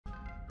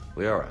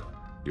Liara,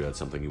 you had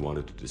something you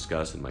wanted to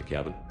discuss in my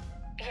cabin?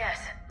 Yes,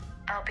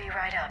 I'll be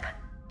right up.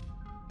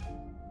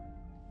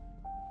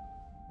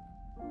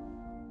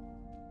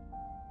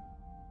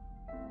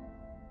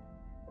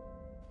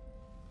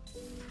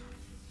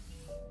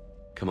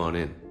 Come on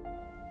in.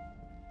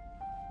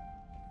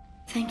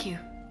 Thank you.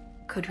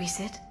 Could we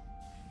sit?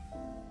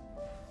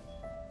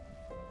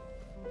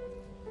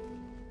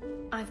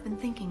 I've been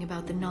thinking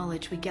about the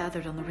knowledge we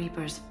gathered on the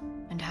Reapers,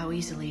 and how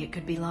easily it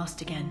could be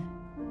lost again.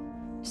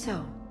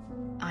 So,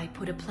 I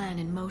put a plan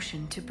in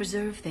motion to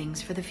preserve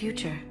things for the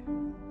future.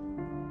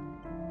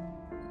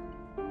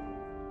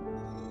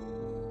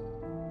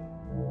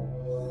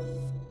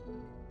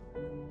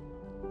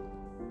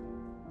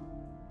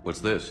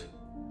 What's this?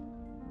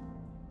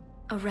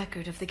 A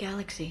record of the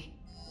galaxy.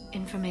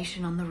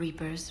 Information on the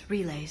Reapers,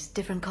 relays,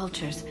 different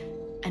cultures,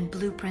 and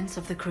blueprints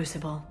of the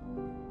Crucible.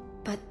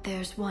 But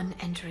there's one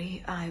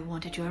entry I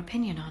wanted your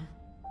opinion on.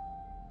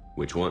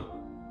 Which one?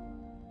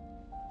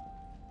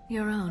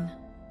 Your own.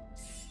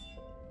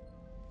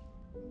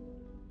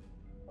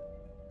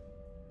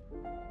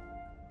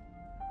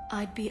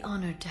 I'd be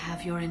honored to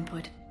have your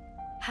input.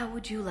 How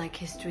would you like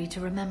history to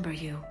remember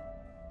you?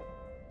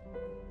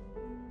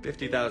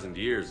 50,000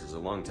 years is a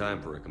long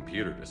time for a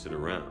computer to sit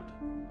around.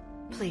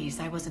 Please,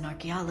 I was an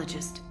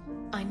archaeologist.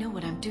 I know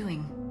what I'm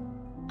doing.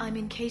 I'm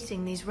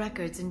encasing these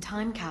records in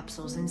time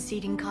capsules and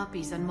seeding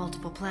copies on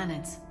multiple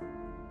planets.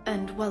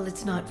 And while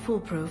it's not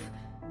foolproof,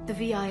 the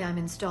VI I'm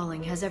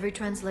installing has every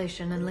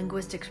translation and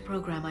linguistics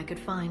program I could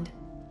find.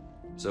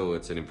 So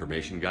it's an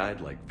information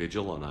guide like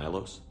Vigil on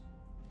Ilos?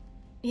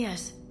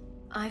 Yes.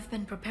 I've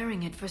been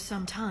preparing it for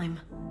some time.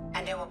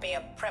 And it will be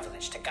a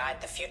privilege to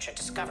guide the future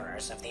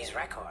discoverers of these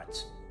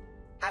records.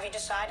 Have you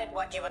decided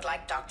what you would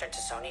like Dr.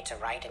 Tassoni to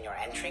write in your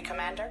entry,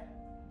 Commander?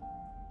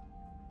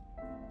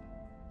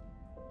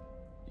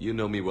 You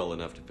know me well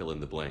enough to fill in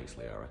the blanks,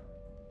 Liara.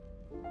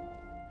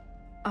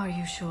 Are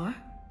you sure?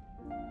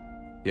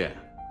 Yeah.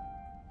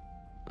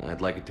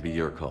 I'd like it to be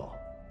your call.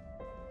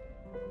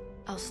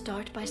 I'll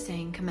start by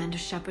saying Commander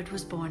Shepard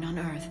was born on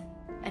Earth,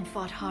 and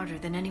fought harder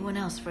than anyone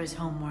else for his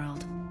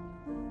homeworld.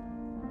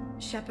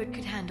 Shepard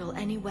could handle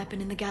any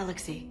weapon in the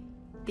galaxy.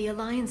 The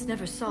Alliance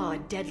never saw a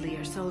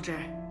deadlier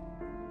soldier.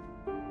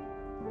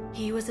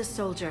 He was a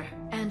soldier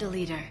and a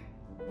leader,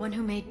 one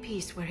who made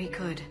peace where he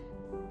could.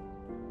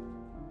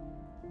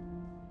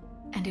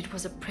 And it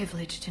was a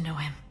privilege to know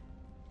him.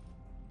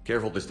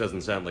 Careful, this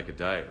doesn't sound like a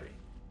diary.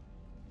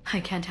 I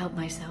can't help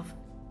myself.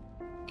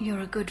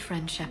 You're a good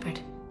friend, Shepard.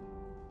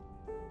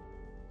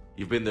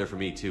 You've been there for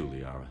me too,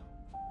 Liara.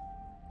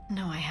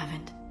 No, I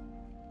haven't.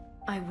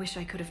 I wish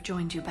I could have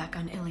joined you back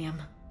on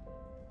Ilium.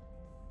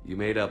 You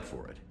made up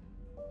for it.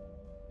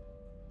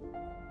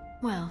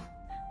 Well,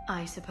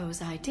 I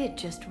suppose I did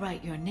just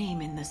write your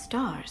name in the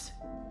stars.